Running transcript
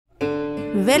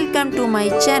Welcome to my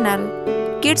channel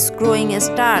Kids Growing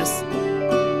Stars.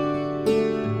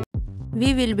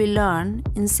 We will be learn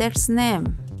insects name.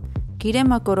 कीड़े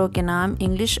मकोड़ों के नाम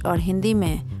English और हिंदी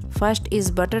में. फर्स्ट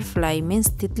इज बटरफ्लाई मीन्स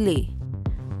तितली.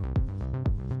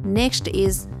 Next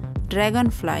is dragon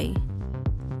fly.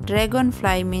 Dragon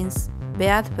fly means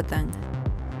बेयात पतंग.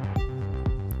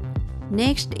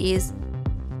 Next is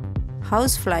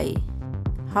house fly.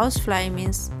 House fly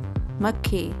means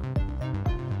मक्खी.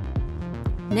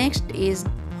 Next is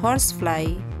horse fly.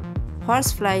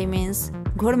 Horse fly means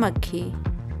घुड़मक्खी.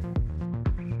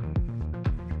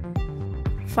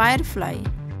 Firefly.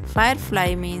 Firefly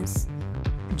means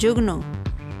jugnu.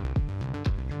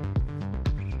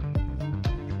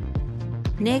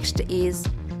 Next is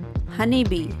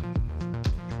honeybee.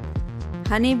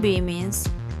 Honeybee means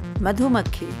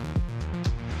madhumakhi.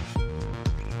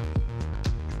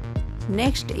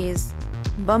 Next is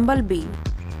bumblebee.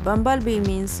 Bumblebee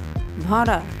means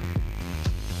bhaura.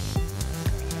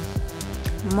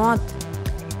 Moth.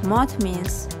 Moth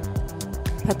means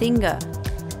patinga.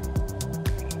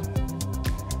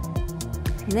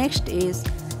 Next is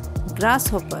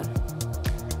grasshopper.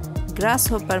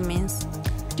 Grasshopper means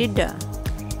tidda.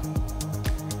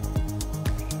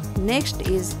 Next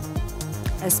is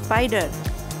a spider.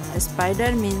 A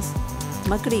spider means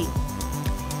makdi.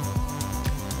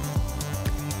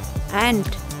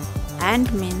 Ant.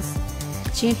 Ant means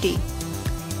चींटी.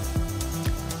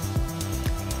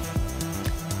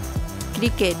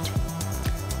 Cricket.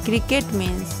 Cricket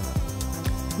means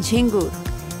Jhingur.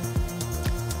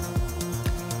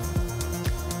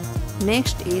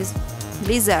 Next is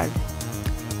lizard.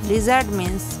 Lizard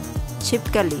means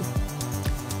छिपकली.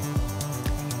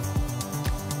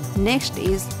 Next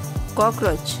is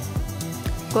cockroach.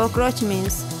 Cockroach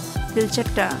means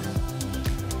Tilchatta.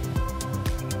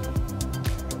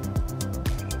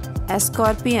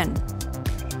 Scorpion.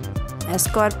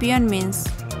 Scorpion means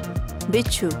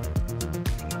बिच्छू.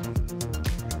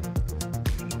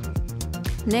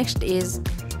 Next is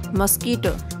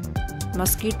mosquito.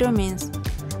 Mosquito means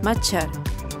मच्छर.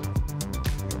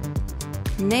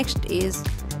 Next is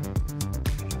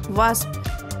wasp.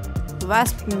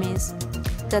 Wasp means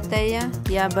ततैया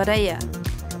या Baraiya.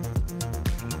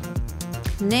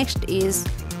 Next is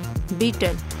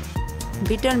beetle.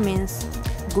 Beetle means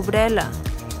गुबरैला.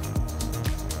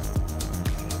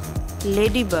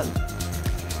 Ladybug.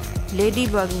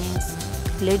 Ladybug means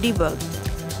ladybug.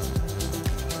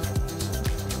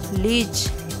 Leech.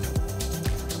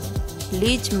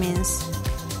 Leech means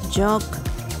joke.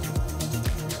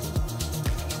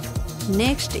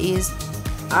 Next is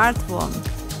earthworm.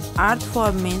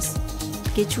 Earthworm means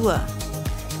केचुआ.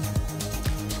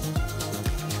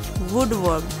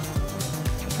 Woodworm.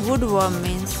 Woodworm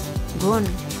means घुन.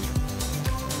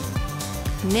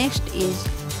 Next is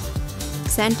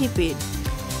centipede.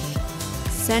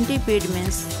 Centipede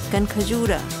means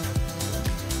कनखजूरा.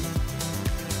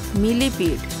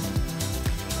 Millipede.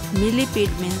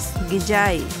 Millipede means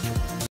गिजाई.